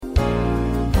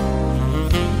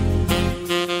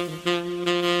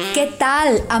¿Qué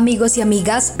tal, amigos y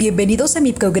amigas? Bienvenidos a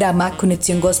mi programa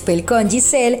Conexión Gospel con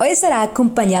Giselle. Hoy estará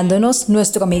acompañándonos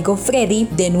nuestro amigo Freddy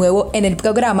de nuevo en el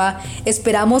programa.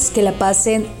 Esperamos que la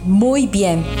pasen muy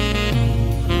bien.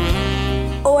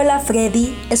 Hola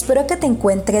Freddy, espero que te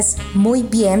encuentres muy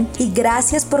bien y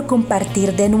gracias por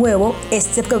compartir de nuevo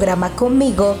este programa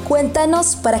conmigo.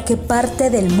 Cuéntanos para qué parte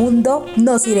del mundo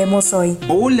nos iremos hoy.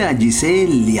 Hola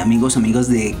Giselle y amigos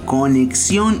de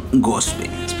Conexión Gospel.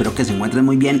 Espero que se encuentren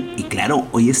muy bien y claro,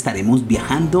 hoy estaremos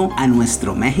viajando a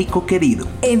nuestro México querido.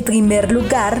 En primer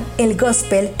lugar, el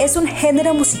gospel es un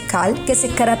género musical que se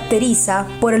caracteriza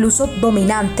por el uso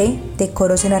dominante de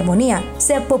coros en armonía.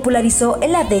 Se popularizó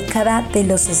en la década de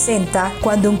los 60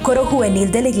 cuando un coro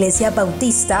juvenil de la iglesia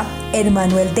bautista,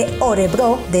 Emanuel de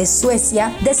Örebro de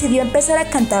Suecia, decidió empezar a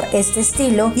cantar este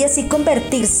estilo y así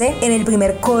convertirse en el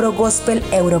primer coro gospel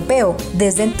europeo.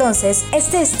 Desde entonces,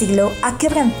 este estilo ha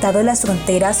quebrantado las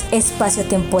fronteras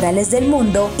espaciotemporales del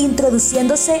mundo,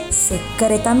 introduciéndose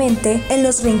secretamente en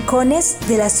los rincones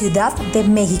de la Ciudad de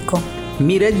México.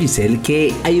 Mira Giselle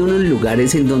que hay unos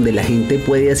lugares en donde la gente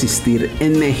puede asistir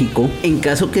en México en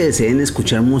caso que deseen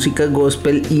escuchar música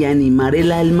gospel y animar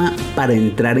el alma para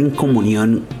entrar en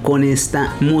comunión con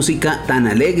esta música tan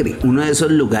alegre. Uno de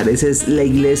esos lugares es la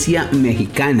Iglesia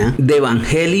Mexicana de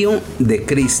Evangelio de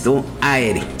Cristo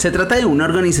AR. Se trata de una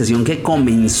organización que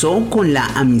comenzó con la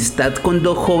amistad con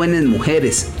dos jóvenes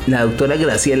mujeres, la doctora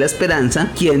Graciela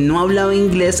Esperanza, quien no hablaba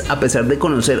inglés a pesar de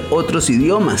conocer otros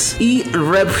idiomas, y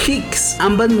Rev Hicks.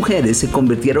 Ambas mujeres se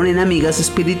convirtieron en amigas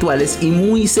espirituales y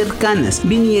muy cercanas,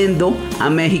 viniendo a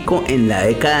México en la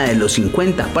década de los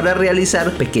 50 para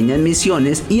realizar pequeñas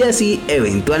misiones y así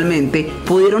eventualmente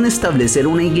pudieron establecer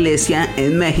una iglesia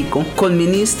en México con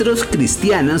ministros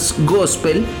cristianos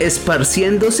gospel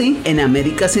esparciéndose en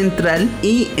América Central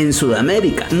y en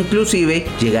Sudamérica. Inclusive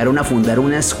llegaron a fundar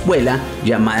una escuela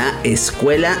llamada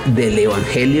Escuela del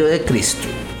Evangelio de Cristo.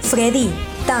 Freddy,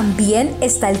 también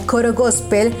está el coro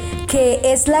gospel, que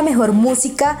es la mejor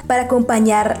música para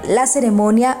acompañar la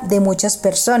ceremonia de muchas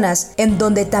personas, en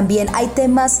donde también hay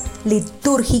temas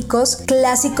litúrgicos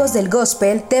clásicos del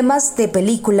gospel, temas de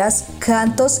películas,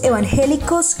 cantos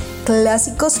evangélicos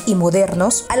clásicos y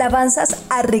modernos, alabanzas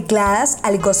arregladas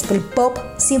al gospel pop,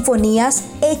 sinfonías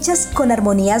hechas con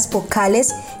armonías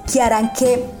vocales que harán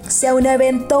que sea un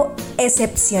evento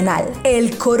excepcional.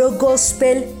 El coro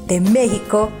gospel de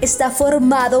México está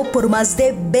formado por más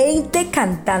de 20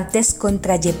 cantantes con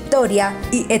trayectoria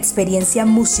y experiencia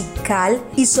musical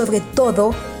y sobre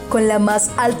todo con la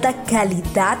más alta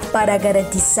calidad para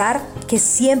garantizar que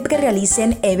siempre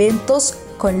realicen eventos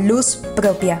con luz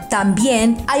propia.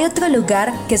 También hay otro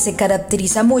lugar que se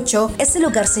caracteriza mucho. Este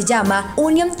lugar se llama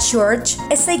Union Church.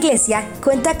 Esta iglesia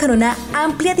cuenta con una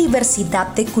amplia diversidad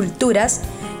de culturas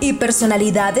y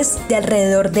personalidades de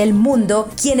alrededor del mundo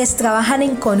quienes trabajan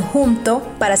en conjunto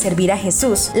para servir a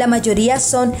Jesús. La mayoría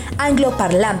son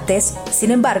angloparlantes,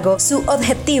 sin embargo, su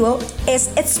objetivo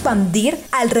es expandir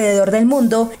alrededor del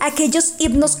mundo aquellos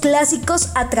himnos clásicos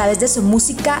a través de su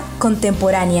música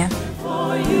contemporánea.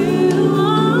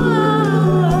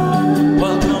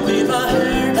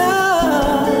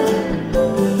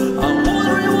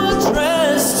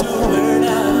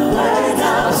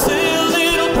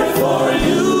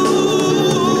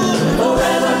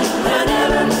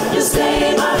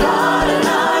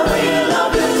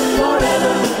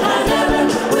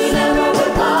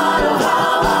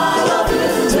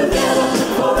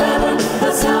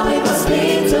 How we must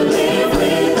be to live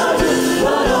without you,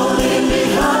 but only be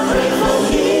heartbreak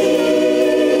for me.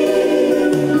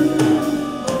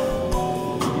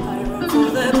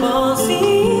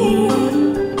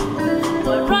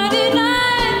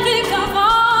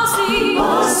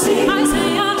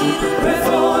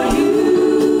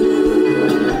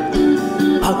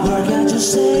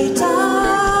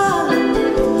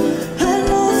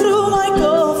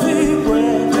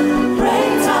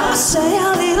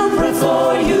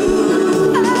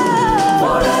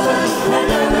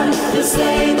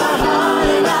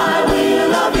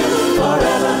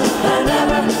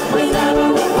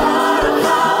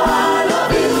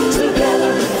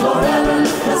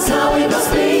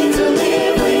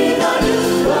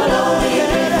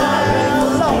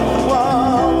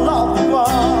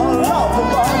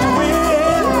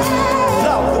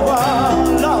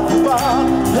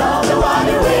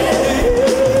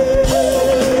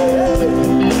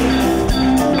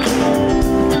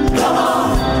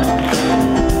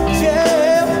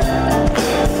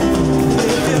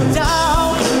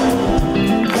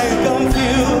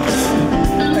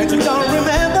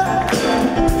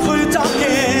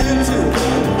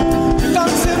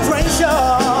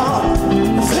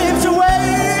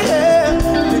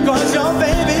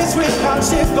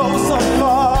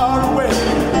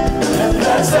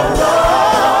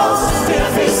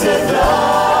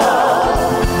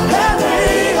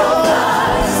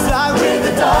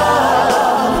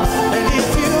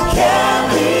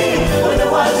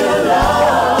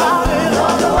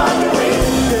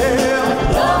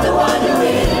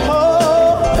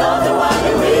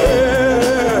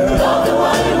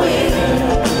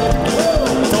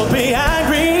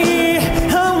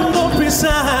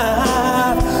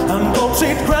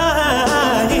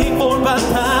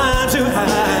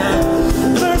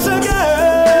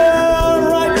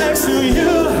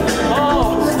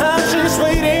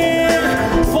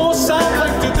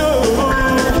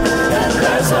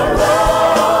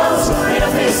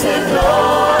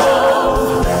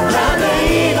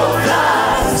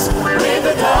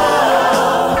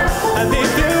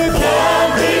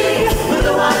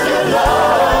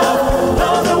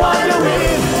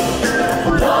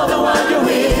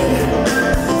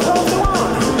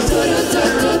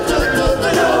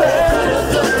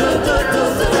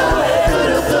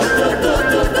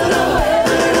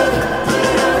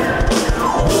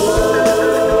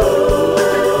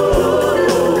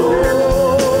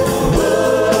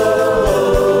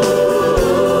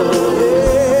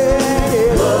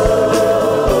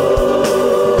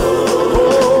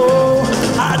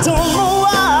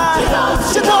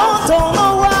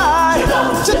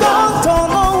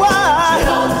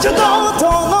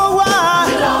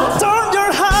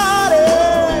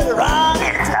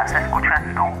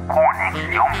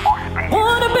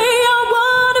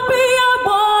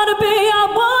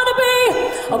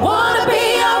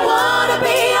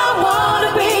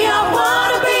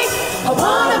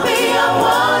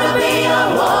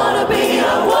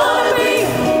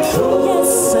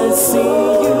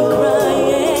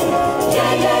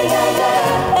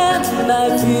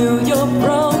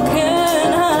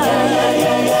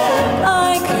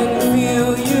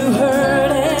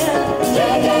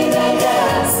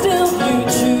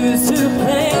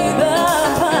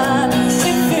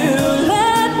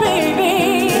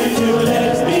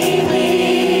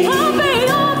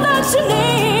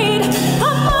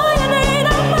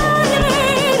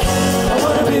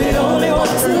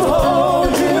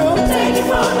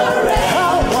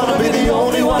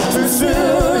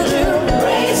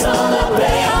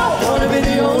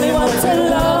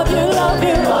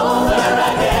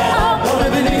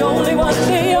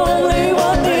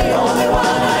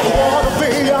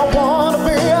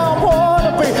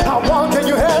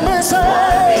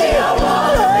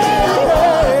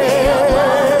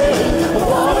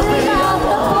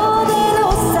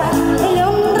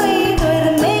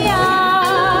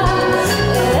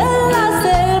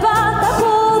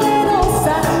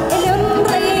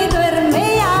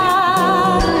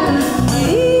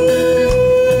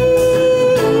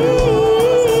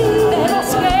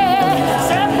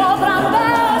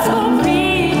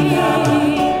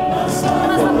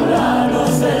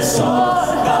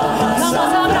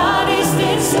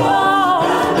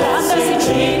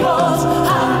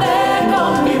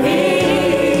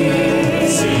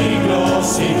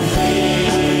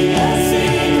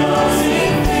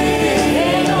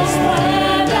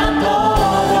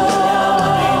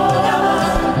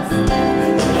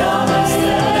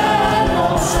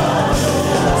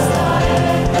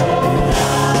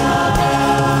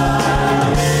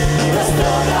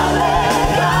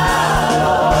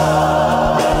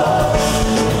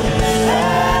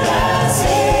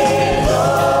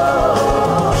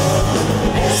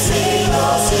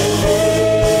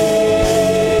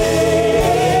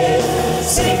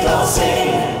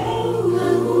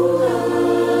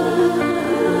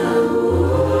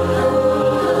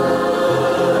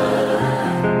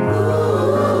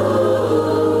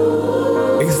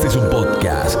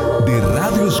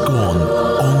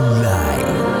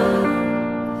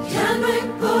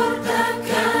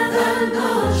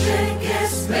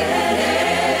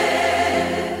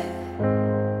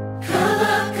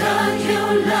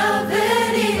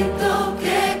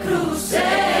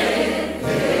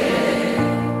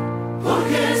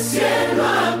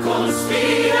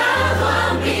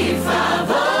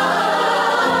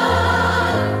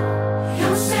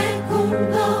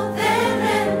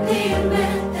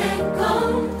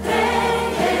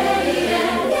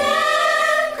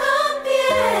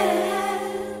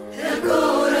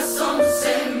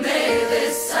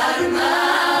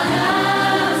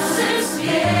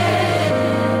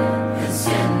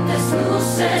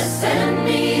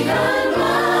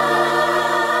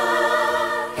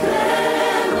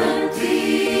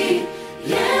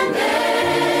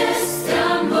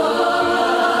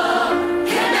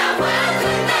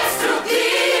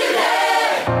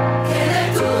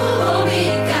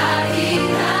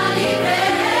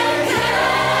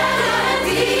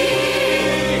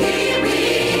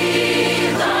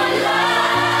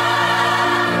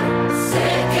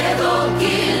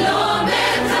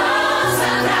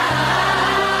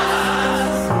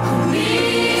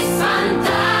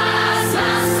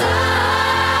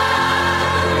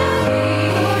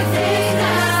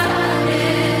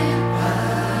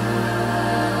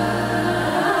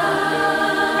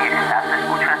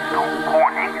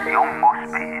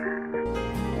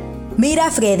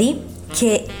 Mira, Freddy,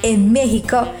 que en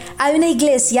México hay una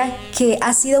iglesia que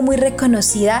ha sido muy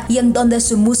reconocida y en donde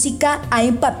su música ha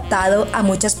impactado a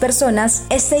muchas personas.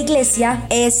 Esta iglesia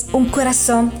es Un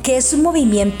Corazón, que es un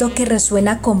movimiento que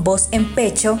resuena con voz en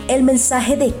pecho el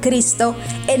mensaje de Cristo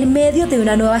en medio de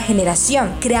una nueva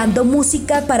generación, creando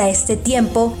música para este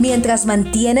tiempo mientras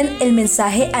mantienen el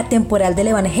mensaje atemporal del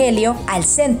Evangelio al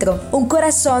centro. Un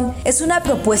Corazón es una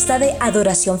propuesta de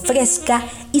adoración fresca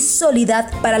y sólida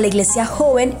para la iglesia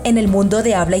joven en el mundo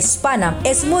de habla hispana.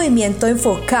 Es un movimiento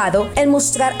enfocado en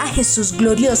mostrar a Jesús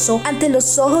glorioso ante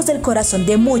los ojos del corazón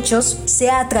de muchos,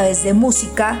 sea a través de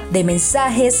música, de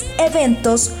mensajes,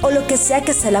 eventos o lo que sea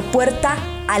que sea la puerta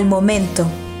al momento.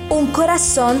 Un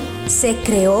Corazón se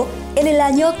creó en el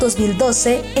año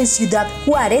 2012 en Ciudad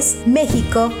Juárez,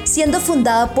 México, siendo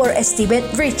fundada por Steven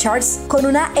Richards con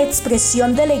una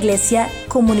expresión de la iglesia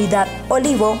Comunidad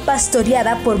Olivo,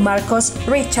 pastoreada por Marcos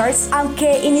Richards,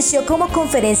 aunque inició como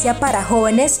conferencia para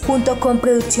jóvenes junto con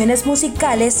producciones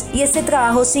musicales, y este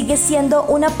trabajo sigue siendo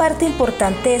una parte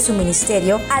importante de su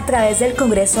ministerio a través del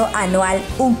Congreso Anual.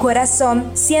 Un Corazón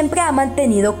siempre ha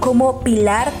mantenido como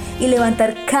pilar y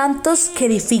levantar cantos que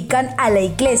edifican a la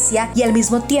iglesia y al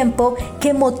mismo tiempo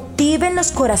que motiven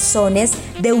los corazones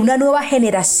de una nueva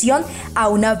generación a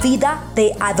una vida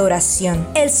de adoración.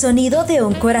 El sonido de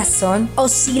Un Corazón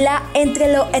oscila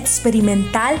entre lo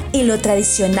experimental y lo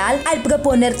tradicional al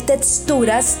proponer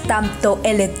texturas tanto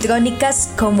electrónicas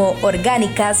como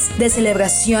orgánicas, de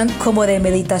celebración como de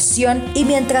meditación, y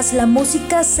mientras la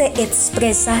música se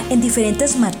expresa en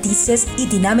diferentes matices y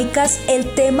dinámicas,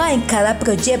 el tema en cada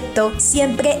proyecto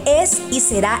siempre es y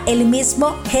será el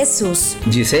mismo: Jesús.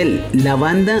 Giselle, la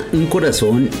banda Un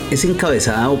Corazón es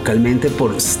encabezada vocalmente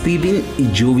por Steven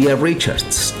y Lluvia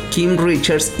Richards, Kim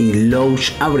Richards y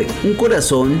Louch Abre. Un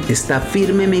Corazón está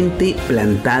firmemente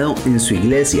plantado en su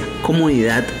iglesia,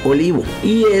 Comunidad Olivo,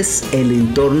 y es el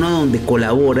entorno donde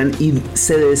colaboran y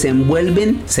se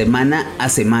desenvuelven semana a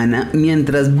semana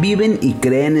mientras viven y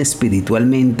creen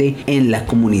espiritualmente en la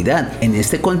comunidad. En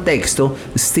este contexto,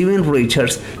 Steven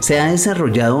Richards se ha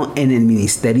desarrollado en el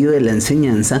ministerio de la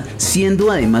enseñanza,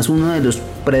 siendo además uno de los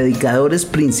predicadores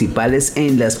principales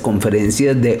en las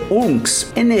conferencias de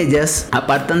UNCS. En ellas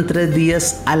apartan 3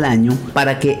 días al año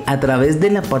para que, a través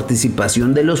de la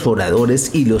participación de los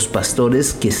oradores y los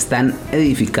pastores que están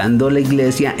edificando la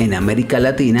iglesia en América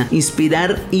Latina,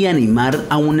 inspirar y animar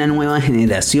a una nueva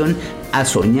generación a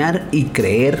soñar y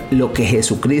creer lo que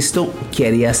Jesucristo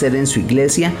quería hacer en su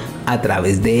iglesia a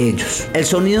través de ellos. El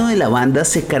sonido de la banda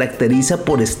se caracteriza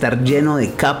por estar lleno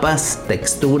de capas,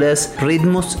 texturas,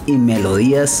 ritmos y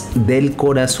melodías del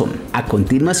corazón. A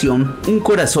continuación, Un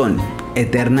Corazón,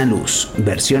 Eterna Luz,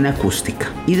 versión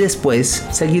acústica. Y después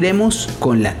seguiremos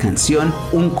con la canción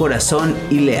Un Corazón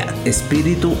y Leal,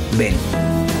 Espíritu, ven.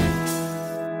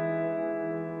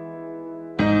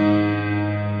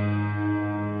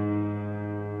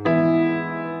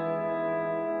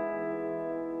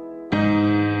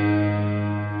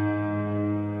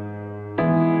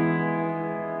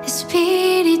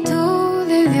 Espíritu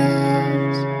de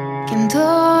Dios, que en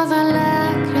toda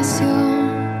la creación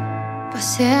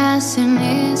paseas en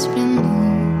esplendor.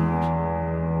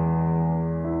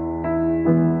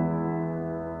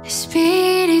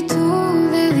 Espíritu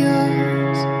de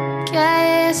Dios, que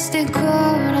a este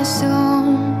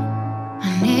corazón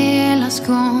anhelas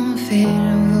con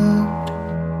fervor.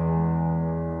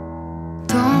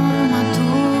 Toma tu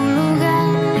lugar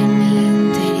en mi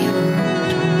interior.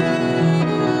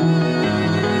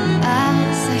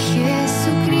 Haz a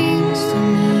Jesucristo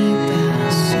mi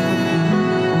pasión.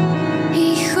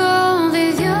 Hijo de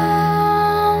Dios,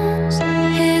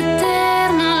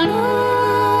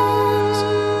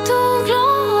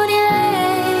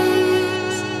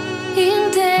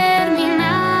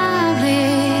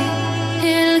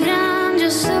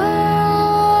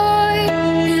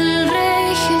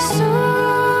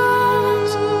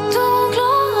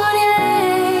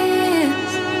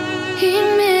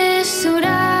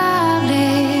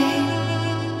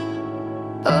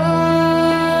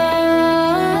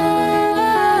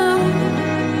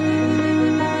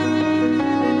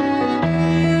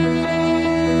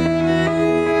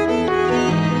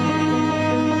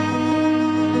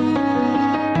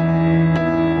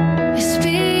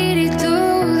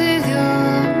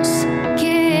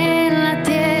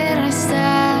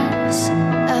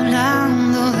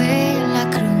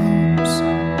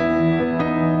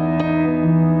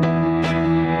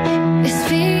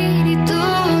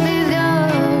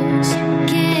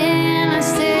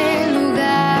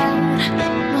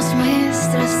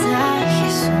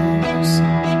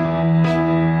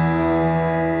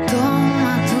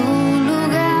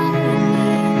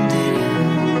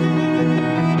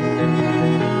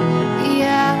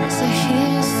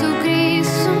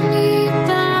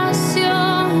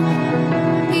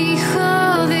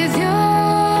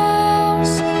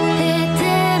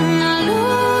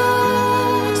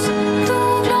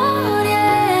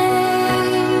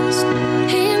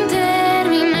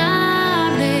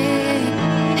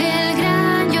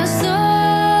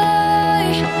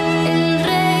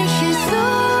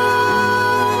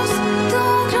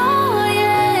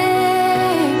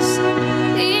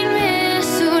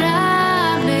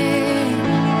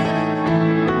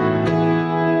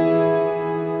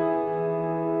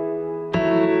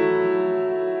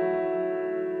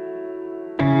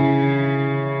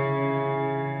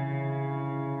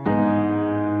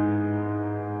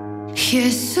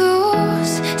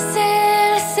 Jesús, sé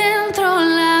el centro,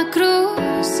 la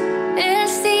cruz, el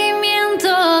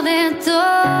cimiento de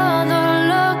todo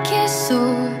lo que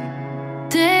soy,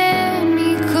 de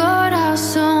mi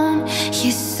corazón.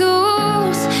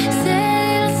 Jesús,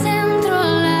 sé el centro,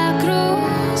 la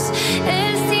cruz,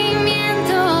 el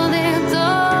cimiento de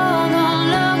todo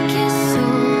lo que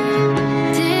soy,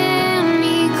 de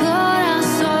mi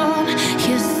corazón.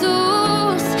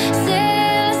 Jesús, sé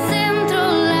el centro,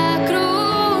 la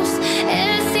cruz,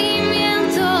 el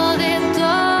cimiento de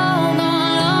todo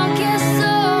lo que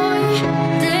soy,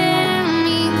 de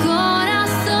mi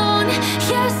corazón.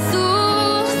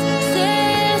 Jesús, sé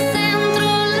el centro,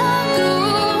 la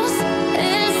cruz,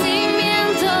 el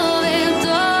cimiento de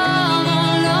todo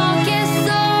lo que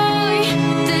soy,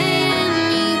 de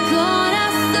mi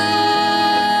corazón,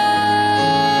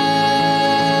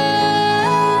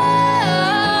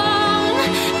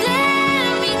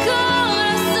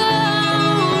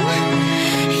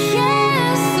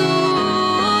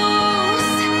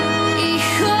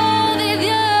 Hijo de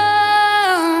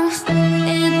Dios,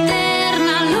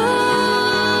 eterna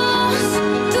luz,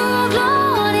 tu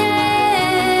gloria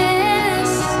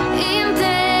es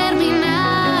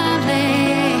interminable,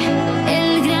 el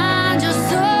gran yo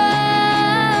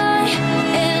soy,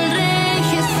 el Rey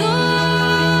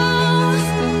Jesús,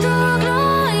 tu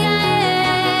gloria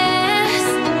es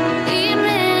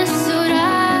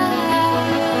inmesurable.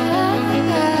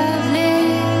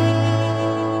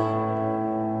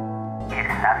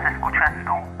 Estás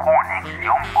escuchando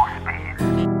Conexión Gospel.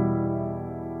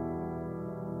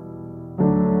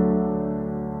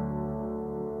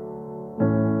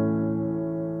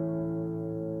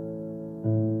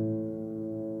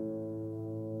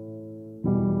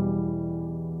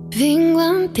 Vengo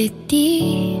ante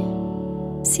ti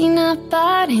sin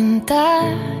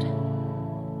aparentar,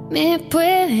 me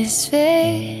puedes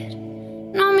ver,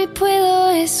 no me puedo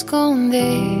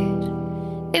esconder.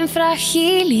 En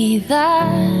fragilidad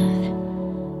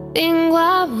vengo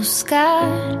a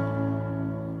buscar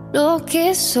lo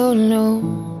que solo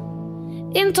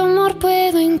en tu amor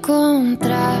puedo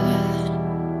encontrar.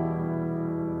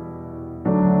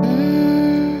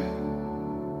 En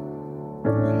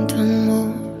tu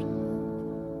amor.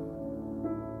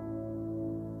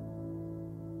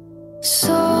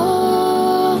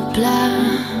 Sopla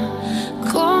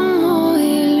como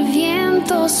el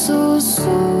viento susurra.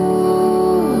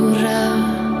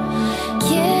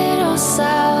 Quiero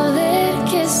saber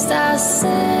que estás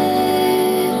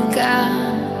cerca.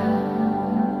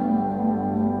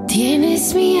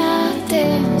 Tienes mi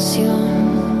atención.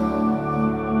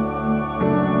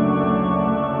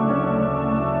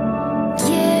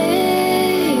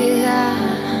 Llega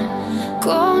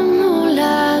como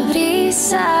la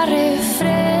brisa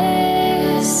refresca.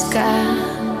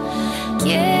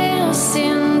 Quiero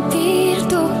sentir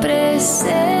tu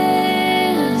presencia.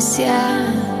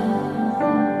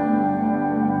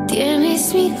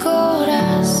 Tienes mi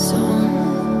corazón.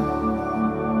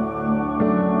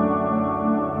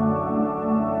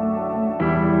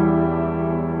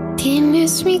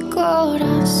 Tienes mi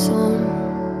corazón.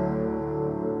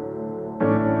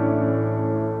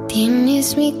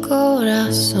 Tienes mi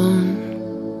corazón.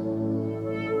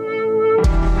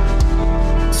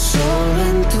 Solo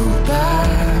en tu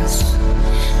paz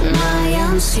no hay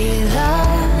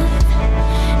ansiedad,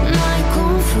 no hay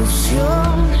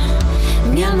confusión.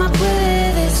 Mi alma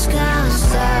puede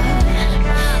descansar.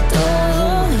 Todo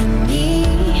en mí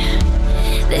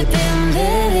depende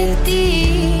de ti.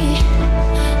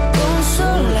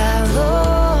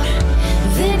 Consolador,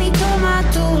 ven y toma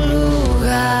tu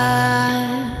lugar.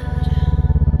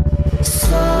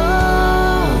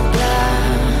 Sopla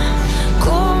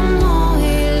como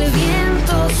el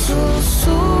viento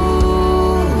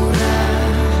susurra.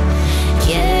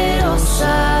 Quiero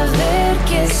saber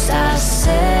que estás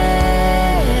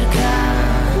cerca.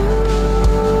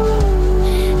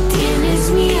 Tienes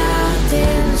mi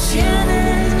atención.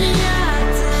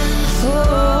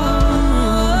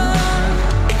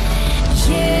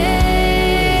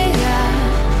 Llega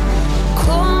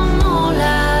como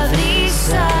la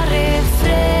brisa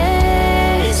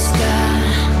refresca.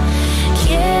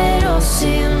 Quiero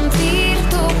sentir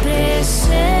tu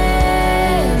presencia.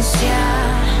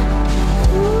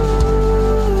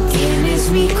 Tienes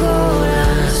mi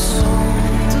corazón.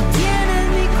 Tú tienes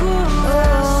mi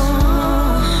corazón.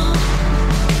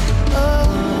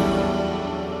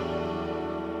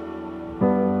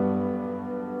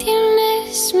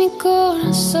 Tienes mi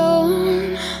corazón.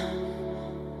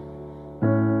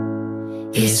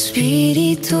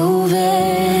 Espíritu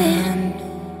ven.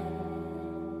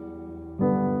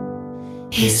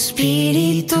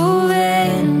 Espíritu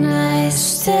ven a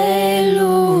este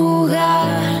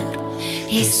lugar.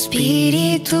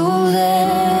 Espíritu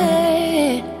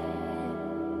ven.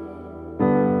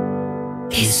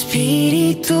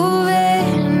 Espíritu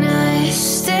ven a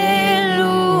este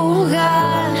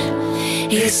lugar.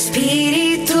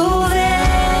 Espíritu ven.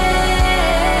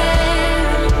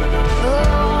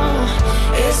 Oh,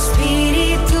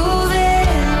 Espíritu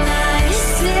ven a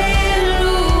este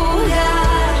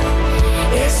lugar.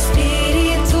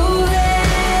 Espíritu ven.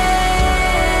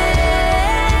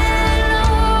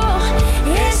 Oh,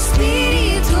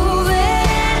 Espíritu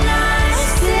ven a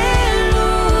este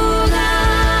lugar.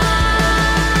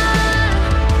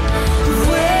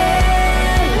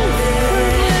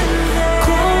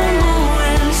 Como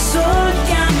el sol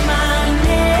que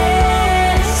amanece,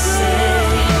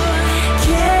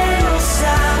 quiero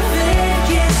saber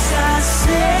que estás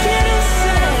cerca,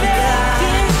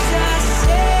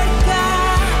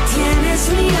 tienes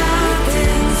mi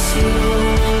atención.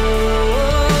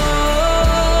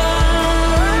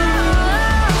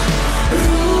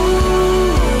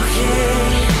 Ruge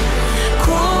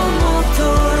como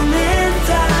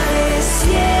tormenta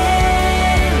desciende.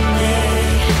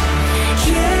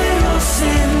 Quiero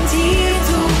sentir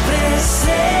tu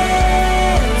presencia.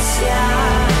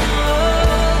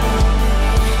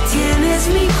 Tienes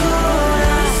mi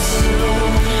corazón.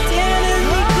 Tienes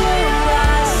mi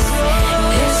corazón.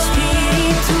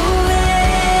 Espíritu ven.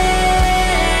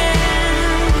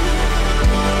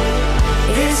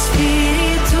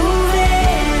 Espíritu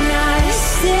ven a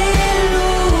este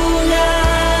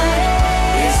lugar.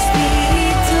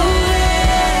 Espíritu ven.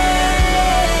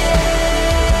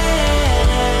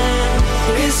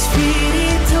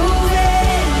 Espíritu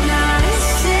ven a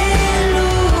este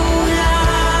lugar.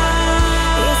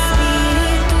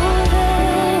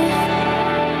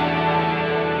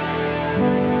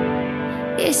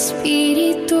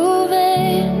 Espíritu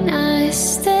ven a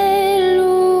este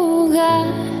lugar.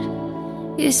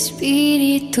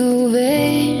 Espíritu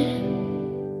ven.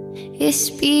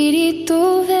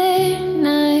 Espíritu ven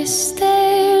a este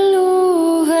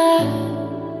lugar.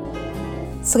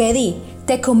 Freddy,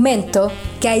 te comento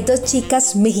que hay dos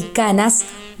chicas mexicanas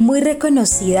muy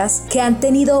reconocidas que han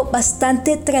tenido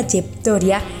bastante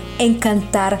trayectoria en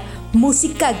cantar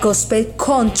música gospel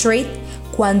country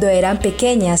cuando eran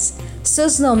pequeñas.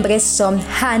 Sus nombres son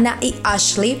Hannah y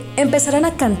Ashley. Empezaron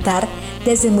a cantar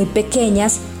desde muy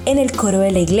pequeñas en el coro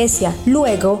de la iglesia.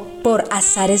 Luego, por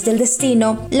azares del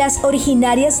destino, las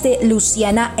originarias de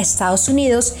Luisiana, Estados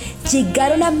Unidos,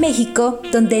 llegaron a México,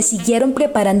 donde siguieron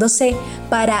preparándose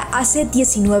para hace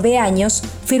 19 años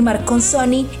firmar con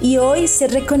Sony y hoy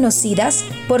ser reconocidas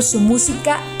por su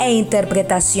música e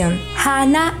interpretación.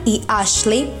 Hannah y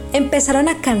Ashley empezaron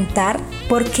a cantar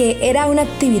porque era una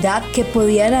actividad que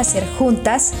podían hacer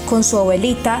juntas con su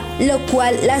abuelita, lo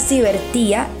cual las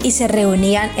divertía y se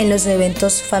reunían en los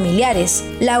eventos familiares.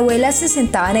 La abuela se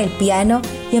sentaba en el piano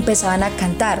y empezaban a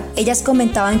cantar. Ellas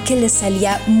comentaban que les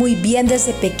salía muy bien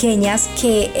desde pequeñas,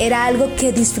 que era algo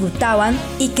que disfrutaban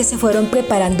y que se fueron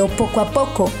preparando poco a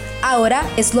poco. Ahora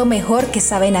es lo mejor que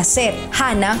saben hacer.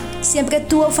 Hannah siempre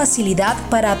tuvo facilidad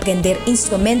para aprender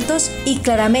instrumentos y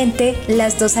claramente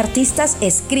las dos artistas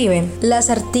escriben.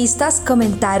 Las artistas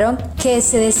comentaron que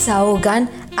se desahogan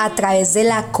a través de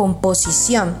la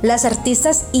composición. Las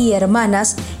artistas y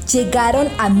hermanas llegaron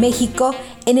a México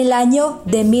en el año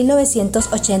de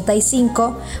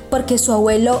 1985 porque su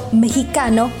abuelo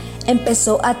mexicano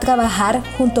empezó a trabajar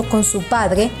junto con su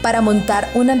padre para montar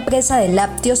una empresa de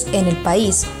lácteos en el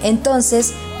país.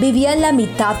 Entonces vivían la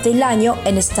mitad del año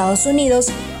en Estados Unidos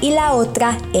y la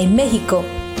otra en México.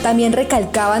 También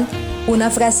recalcaban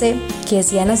una frase que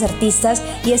decían las artistas,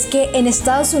 y es que en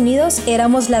Estados Unidos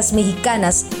éramos las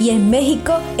mexicanas y en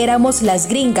México éramos las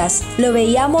gringas. Lo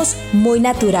veíamos muy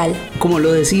natural. Como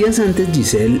lo decías antes,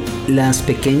 Giselle, las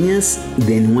pequeñas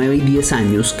de 9 y 10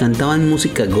 años cantaban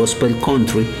música gospel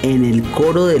country en el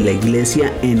coro de la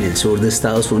iglesia en el sur de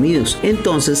Estados Unidos.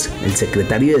 Entonces, el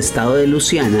secretario de Estado de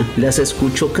Luisiana las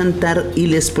escuchó cantar y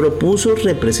les propuso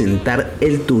representar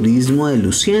el turismo de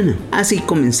Luisiana. Así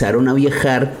comenzaron a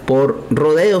viajar por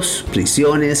rodeos,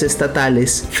 prisiones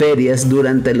estatales, ferias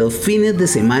durante los fines de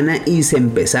semana y se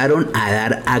empezaron a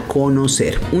dar a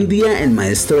conocer. Un día el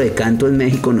maestro de canto en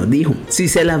México nos dijo: si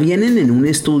se la vienen en un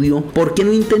estudio, ¿por qué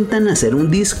no intentan hacer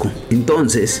un disco?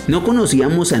 Entonces, no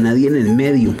conocíamos a nadie en el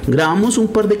medio, grabamos un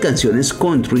par de canciones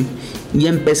country y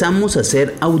empezamos a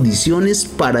hacer audiciones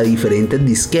para diferentes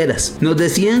disqueras. Nos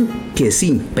decían que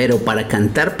sí, pero para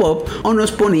cantar pop, o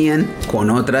nos ponían con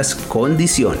otras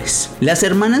condiciones. Las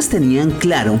hermanas tenían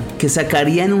claro que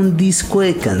sacarían un disco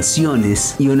de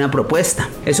canciones y una propuesta.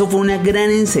 Eso fue una gran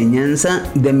enseñanza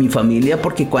de mi familia,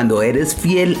 porque cuando eres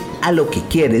fiel a lo que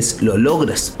quieres, lo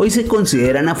logras. Hoy se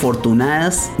consideran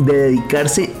afortunadas de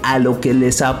dedicarse a lo que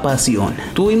les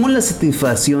apasiona. Tuvimos la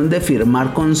satisfacción de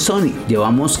firmar con Sony.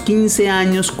 Llevamos 15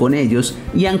 años con ellos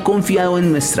y han confiado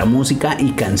en nuestra música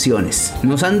y canciones.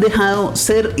 Nos han dejado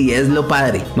ser, y es lo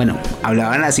padre. Bueno,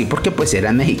 hablaban así porque pues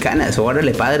eran mexicanas,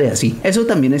 órale padre, así. Eso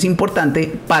también es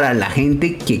importante para la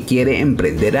gente que quiere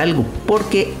emprender algo,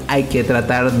 porque hay que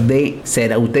tratar de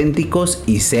ser auténticos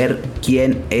y ser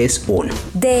quien es uno.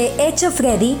 De hecho,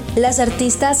 Freddy, las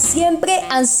artistas siempre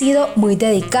han sido muy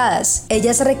dedicadas.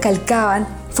 Ellas recalcaban: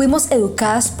 fuimos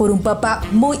educadas por un papá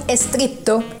muy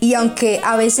estricto, y aunque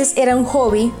a veces era un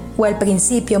hobby, o al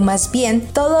principio más bien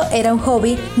todo era un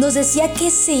hobby, nos decía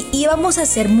que si íbamos a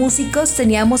ser músicos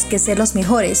teníamos que ser los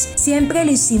mejores. Siempre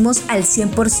lo hicimos al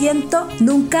 100%,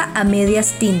 nunca a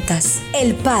medias tintas.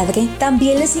 El padre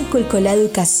también les inculcó la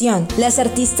educación. Las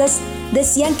artistas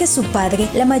decían que su padre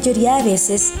la mayoría de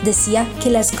veces decía que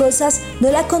las cosas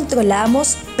no la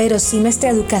controlábamos, pero sí nuestra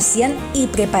educación y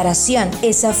preparación.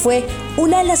 Esa fue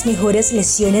una de las mejores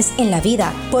lecciones en la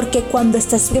vida, porque cuando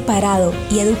estás preparado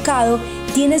y educado,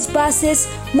 tienes bases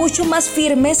mucho más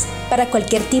firmes para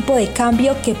cualquier tipo de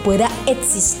cambio que pueda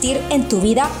existir en tu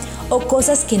vida o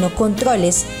cosas que no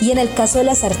controles. Y en el caso de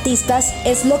las artistas,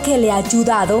 es lo que le ha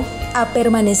ayudado a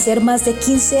permanecer más de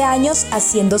 15 años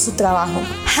haciendo su trabajo.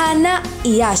 Hannah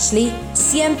y Ashley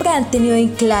siempre han tenido en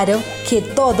claro que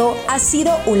todo ha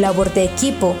sido un labor de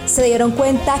equipo. Se dieron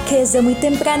cuenta que desde muy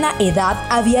temprana edad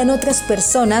habían otras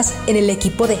personas en el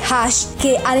equipo de Hash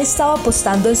que han estado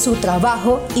apostando en su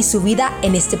trabajo y su vida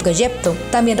en este proyecto.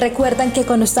 También recuerdan que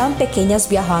cuando estaban pequeñas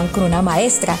viajaban con una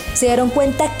maestra. Se dieron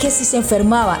cuenta que si se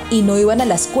enfermaba y no iban a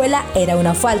la escuela era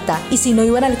una falta, y si no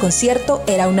iban al concierto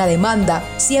era una demanda.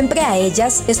 Siempre a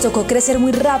ellas les tocó crecer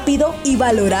muy rápido y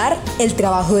valorar el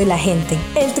trabajo de la gente.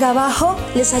 El trabajo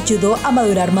les ayudó a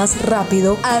madurar más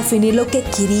rápido, a definir lo que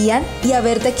querían y a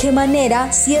ver de qué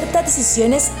manera ciertas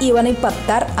decisiones iban a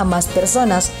impactar a más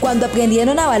personas. Cuando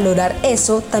aprendieron a valorar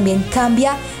eso, también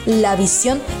cambia la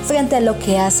visión frente a lo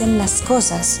que hacen las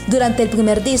cosas. Durante el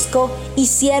primer disco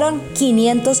hicieron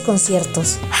 500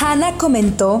 conciertos. Hannah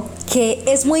comentó que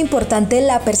es muy importante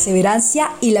la perseverancia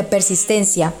y la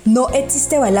persistencia. No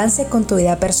existe balance con tu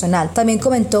vida personal. También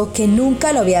comentó que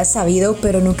nunca lo había sabido,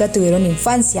 pero nunca tuvieron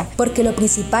infancia, porque lo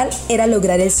principal era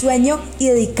lograr el sueño y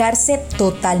dedicarse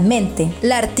totalmente.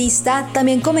 La artista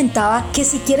también comentaba que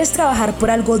si quieres trabajar por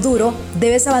algo duro,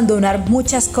 debes abandonar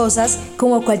muchas cosas,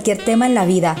 como cualquier tema en la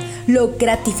vida. Lo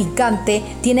gratificante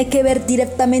tiene que ver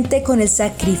directamente con el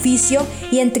sacrificio,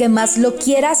 y entre más lo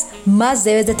quieras, más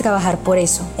debes de trabajar por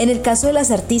eso. En el caso de las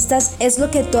artistas, es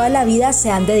lo que toda la vida se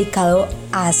han dedicado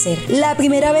a hacer. La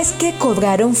primera vez que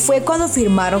cobraron fue cuando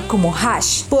firmaron como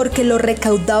Hash, porque lo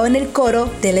recaudado en el coro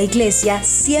de la iglesia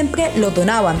siempre lo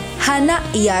donaban. Hannah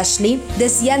y Ashley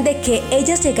decían de que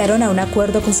ellas llegaron a un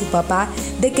acuerdo con su papá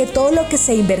de que todo lo que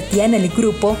se invertía en el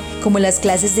grupo, como las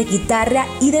clases de guitarra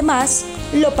y demás,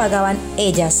 lo pagaban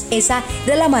ellas. Esa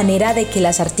era la manera de que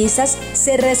las artistas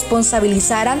se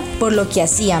responsabilizaran por lo que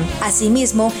hacían.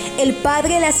 Asimismo, el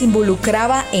padre las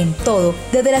involucraba en todo.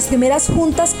 Desde las primeras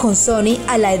juntas con Sony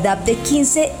a la edad de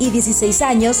 15 y 16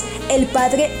 años, el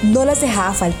padre no las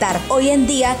dejaba faltar. Hoy en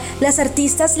día, las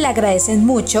artistas le agradecen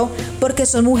mucho porque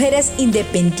son mujeres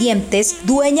independientes,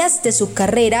 dueñas de su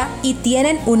carrera y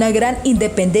tienen una gran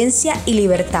independencia y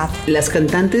libertad. Las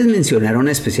cantantes mencionaron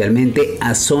especialmente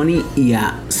a Sony y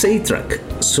a Saytrack.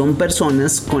 Son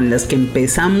personas con las que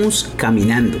empezamos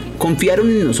caminando.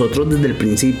 Confiaron en nosotros desde el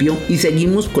principio y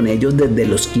seguimos con ellos desde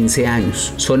los 15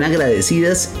 años. Son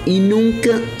agradecidas y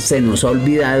nunca se nos ha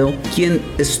olvidado quién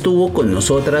estuvo con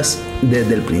nosotras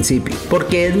desde el principio.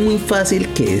 Porque es muy fácil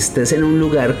que estés en un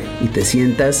lugar y te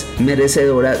sientas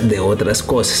merecedora de otras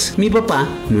cosas. Mi papá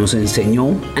nos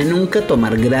enseñó a nunca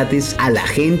tomar gratis a la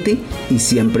gente y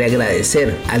siempre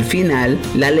agradecer. Al final,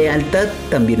 la lealtad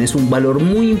también es un valor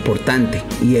muy importante,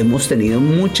 y hemos tenido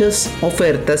muchas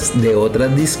ofertas de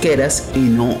otras disqueras y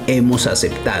no hemos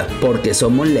aceptado porque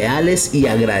somos leales y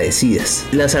agradecidas.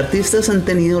 Las artistas han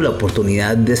tenido la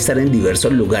oportunidad de estar en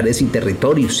diversos lugares y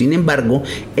territorios. Sin embargo,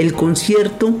 el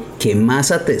concierto que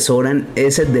más atesoran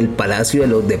es el del Palacio de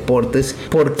los Deportes,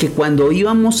 porque cuando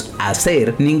íbamos a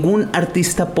hacer, ningún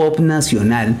artista pop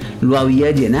nacional lo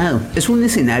había llenado. Es un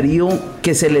escenario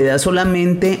que se le da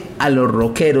solamente a los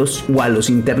rockeros o a los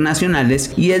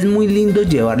internacionales, y es muy lindo solo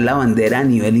llevar la bandera a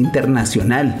nivel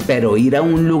internacional, pero ir a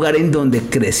un lugar en donde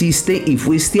creciste y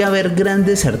fuiste a ver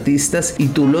grandes artistas y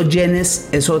tú los llenes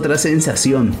es otra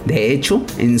sensación. De hecho,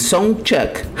 en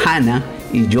Soundcheck, Hannah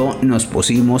y yo nos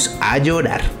pusimos a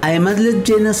llorar. Además, les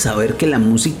llena saber que la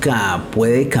música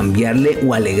puede cambiarle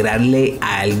o alegrarle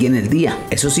a alguien el día.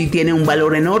 Eso sí tiene un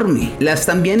valor enorme. Las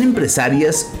también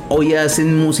empresarias hoy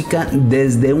hacen música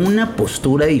desde una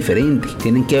postura diferente.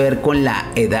 Tienen que ver con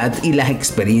la edad y las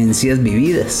experiencias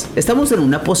vividas. Estamos en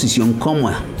una posición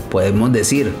cómoda. Podemos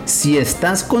decir, si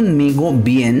estás conmigo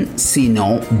bien, si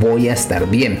no, voy a estar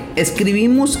bien.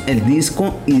 Escribimos el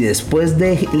disco y después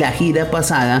de la gira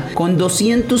pasada, con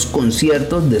 200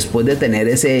 conciertos, después de tener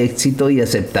ese éxito y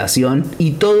aceptación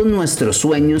y todos nuestros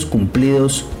sueños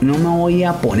cumplidos, no me voy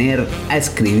a poner a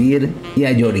escribir y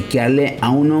a lloriquearle a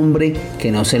un hombre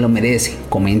que no se lo merece,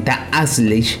 comenta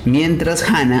Ashley, mientras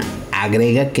Hannah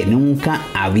agrega que nunca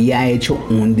había hecho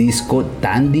un disco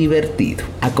tan divertido.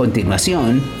 A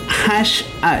continuación,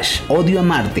 Odio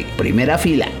Amarte, primera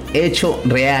fila, hecho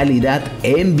realidad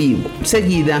en vivo,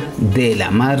 seguida de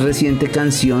la más reciente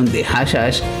canción de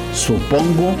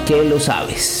Supongo que lo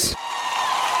sabes.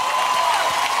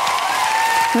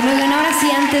 Bueno, ahora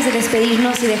sí, antes de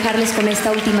despedirnos y dejarles con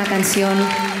esta última canción,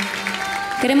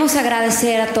 queremos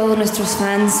agradecer a todos nuestros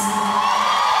fans.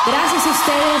 Gracias a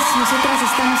ustedes, nosotras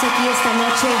estamos aquí esta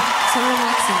noche. Son lo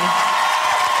máximo.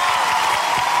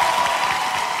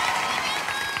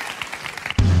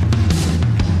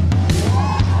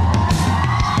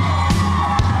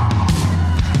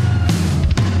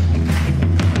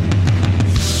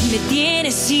 Me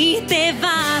tienes y te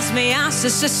vas, me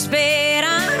haces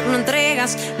esperar, no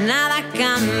entregas nada a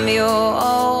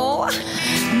cambio.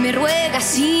 Me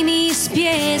ruegas y mis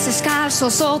pies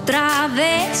descalzos otra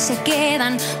vez se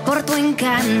quedan por tu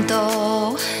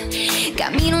encanto.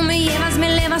 Camino me llevas,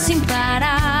 me elevas sin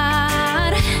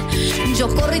parar.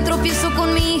 Yo corro y tropiezo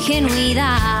con mi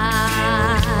ingenuidad.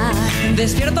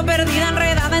 Despierto perdida,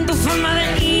 enredada en tu forma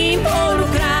de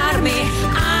involucrarme.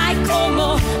 Ay,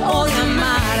 cómo odio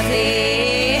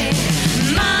amarte.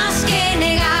 Más que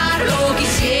negarlo,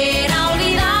 quisiera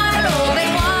olvidarlo.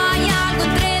 Pero hay algo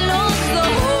entre los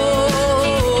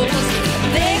dos.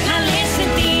 Déjale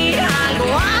sentir algo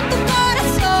a tu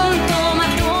corazón. Toma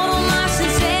todo más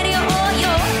en serio.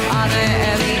 Yo te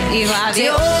digo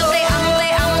adiós.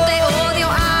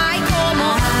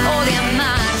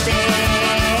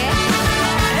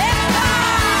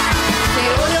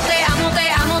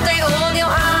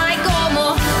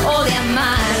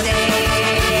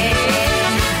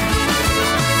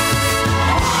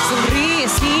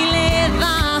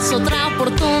 Otra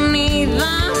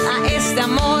oportunidad a este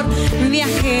amor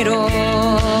viajero.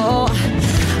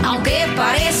 Aunque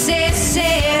parece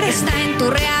ser está en tu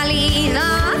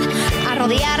realidad, a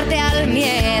rodearte al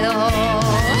miedo.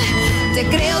 Te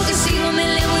creo, te sigo, me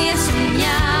le voy a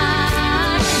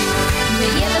soñar. Me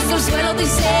llevas al suelo tu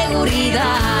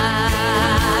inseguridad.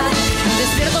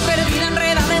 Despierto perdida,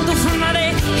 enredada en tu forma de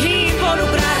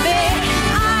involucrarme.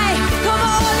 Ay, cómo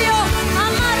odio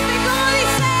amarte, como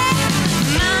dice.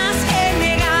 Más que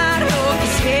negarlo,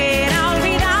 quisiera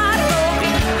olvidarlo.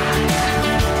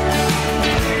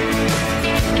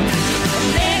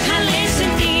 Déjale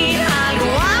sentir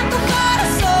algo a tu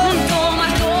corazón. Toma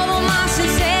todo más en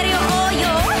serio, o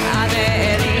yo te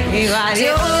digo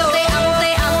adiós. Te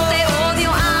odio,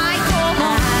 ay, cómo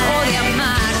odio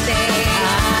amarte.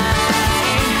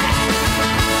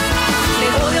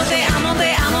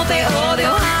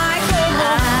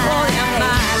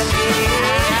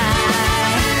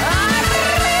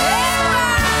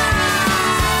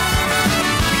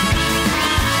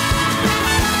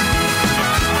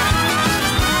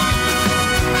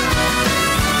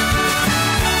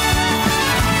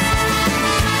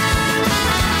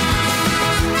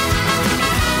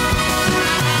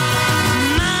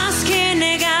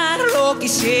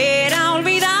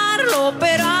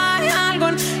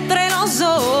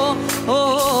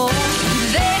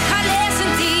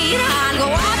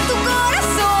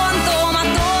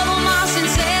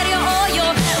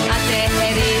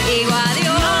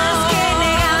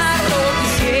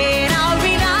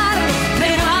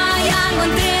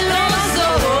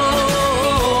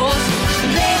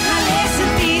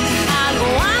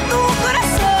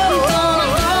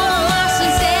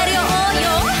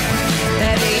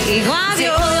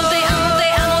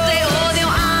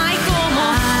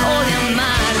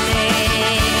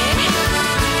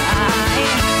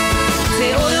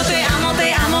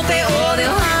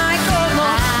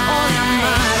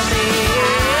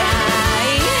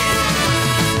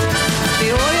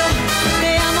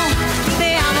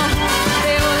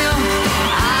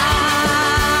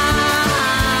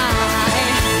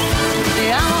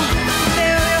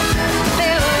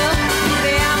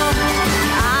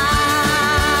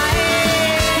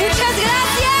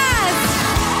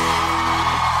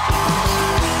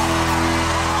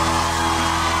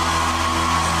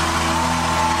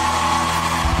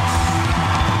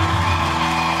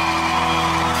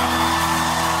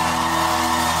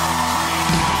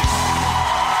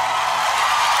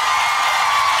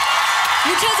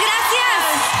 Muchas gracias.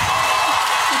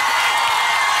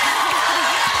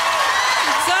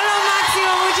 Son lo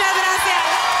máximo, muchas gracias.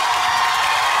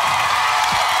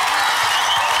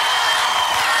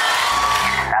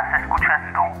 Estás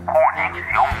escuchando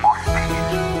Conexión Gospel.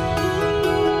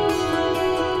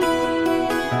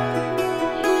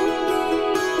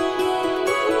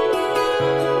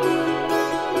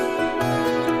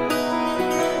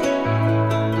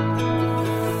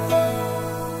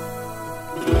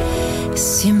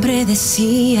 Siempre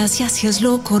decías y hacías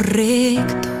lo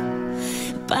correcto.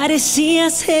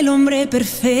 Parecías el hombre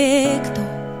perfecto.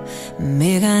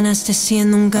 Me ganaste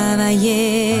siendo un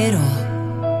caballero.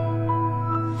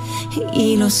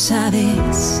 Y lo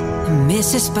sabes,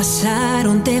 meses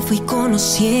pasaron, te fui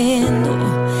conociendo.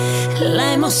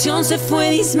 La emoción se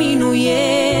fue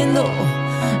disminuyendo,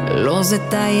 los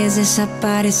detalles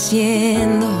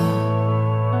desapareciendo.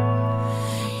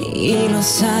 Y lo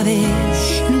sabes,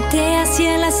 te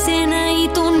hacía la cena y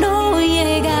tú no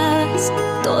llegas.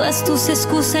 Todas tus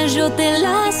excusas yo te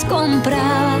las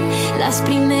compraba. Las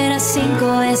primeras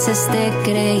 5 veces te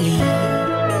creí.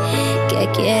 ¿Qué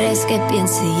quieres que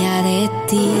piense ya de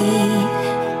ti?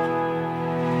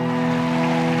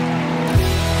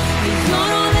 Yo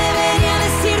no debería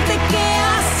decirte qué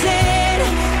hacer.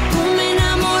 Tú me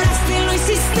enamoraste, lo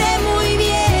hiciste muy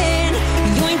bien.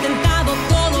 Yo he intentado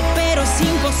todo, pero es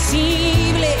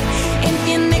imposible.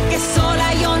 Entiende que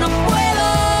sola yo no puedo.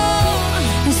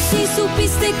 Si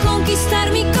supiste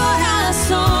conquistar mi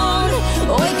corazón,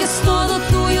 hoy que es todo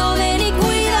tuyo, ven y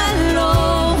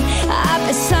cuídalo. A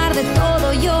pesar de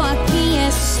todo, yo aquí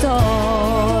estoy.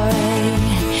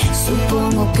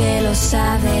 Supongo que lo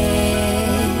sabes.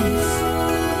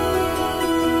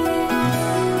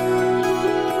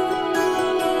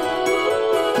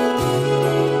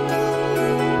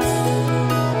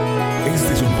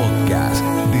 Este es un podcast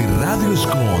de Radio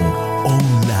Escon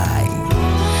Online.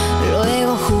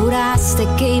 Luego juraste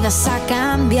que ibas a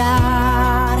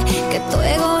cambiar, que tu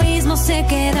egoísmo se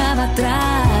quedaba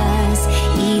atrás.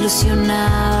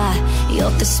 Ilusionaba, yo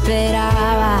te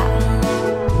esperaba.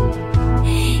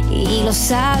 Y lo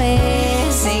sabes,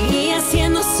 seguía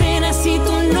haciendo cenas y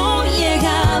tú no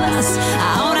llegabas.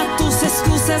 Ahora tus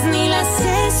excusas ni las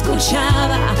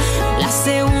escuchaba. Las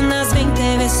segundas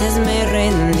 20 veces me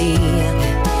rendía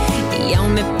y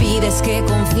aún me pides que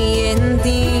confíe en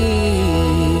ti.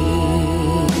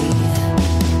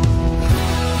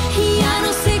 Ya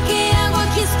no sé qué hago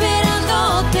aquí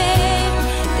esperándote.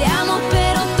 Te amo,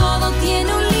 pero todo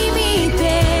tiene un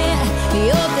límite.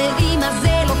 Yo te di más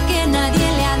de lo que nadie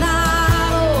le ha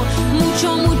dado.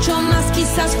 Mucho, mucho más,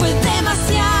 quizás fue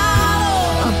demasiado.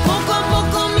 Poco a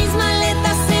poco mis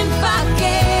maletas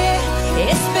empaqué,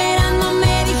 esperando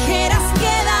me dijeras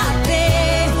quédate.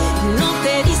 No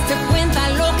te diste cuenta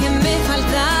lo que me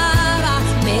faltaba.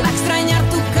 Me va a extrañar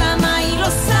tu cama y lo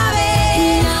sabes.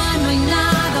 Ya no hay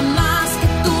nada más que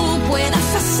tú puedas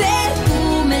hacer.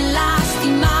 Tú me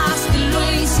lastimaste y lo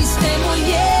hiciste muy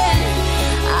bien.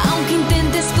 Aunque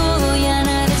intentes todo, ya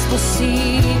nada es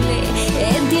posible.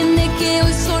 Entiende que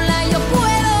hoy sola yo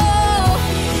puedo.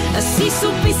 Así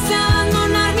supiste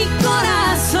abandonar mi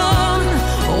corazón.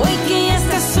 Hoy que ya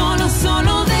estás solo,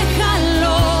 solo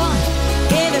déjalo.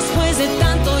 Que después de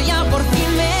tanto ya por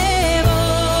fin me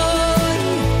voy.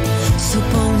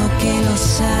 Supongo que lo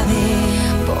sabes.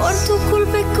 Por tu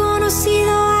culpa he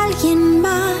conocido a alguien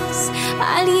más.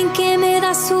 Alguien que me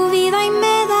da su vida y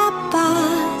me da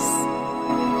paz.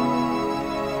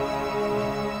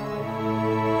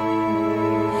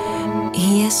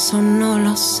 Y eso no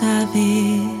lo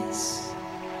sabes.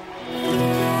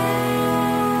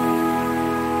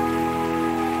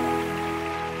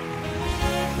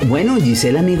 Bueno,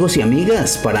 Giselle, amigos y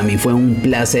amigas, para mí fue un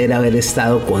placer haber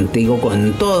estado contigo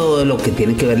con todo lo que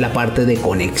tiene que ver la parte de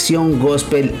Conexión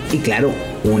Gospel y claro,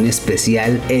 un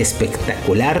especial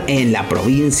espectacular en la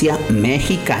provincia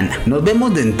mexicana. Nos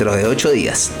vemos dentro de 8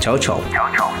 días. Chao, chao.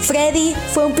 Freddy,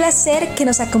 fue un placer que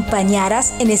nos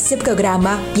acompañaras en este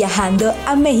programa Viajando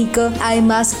a México.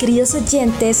 Además, queridos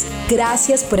oyentes,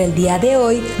 gracias por el día de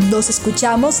hoy. Nos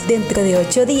escuchamos dentro de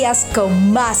 8 días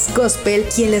con más gospel.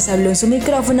 Quien les habló en sus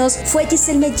micrófonos fue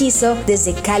Giselle Mellizo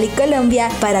desde Cali, Colombia,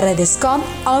 para Redescom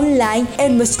Online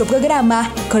en nuestro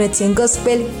programa Conexión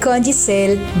Gospel con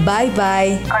Giselle. Bye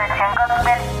bye. Conexión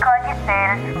Gospel con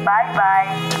Giselle. Bye bye.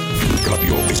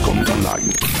 Radio Escon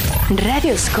Online.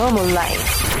 Radios como Online.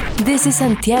 Desde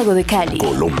Santiago de Cali,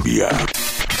 Colombia.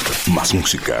 Más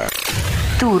música.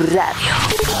 Tu radio.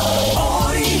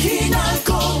 Original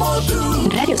como tú.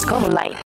 Radios como Online.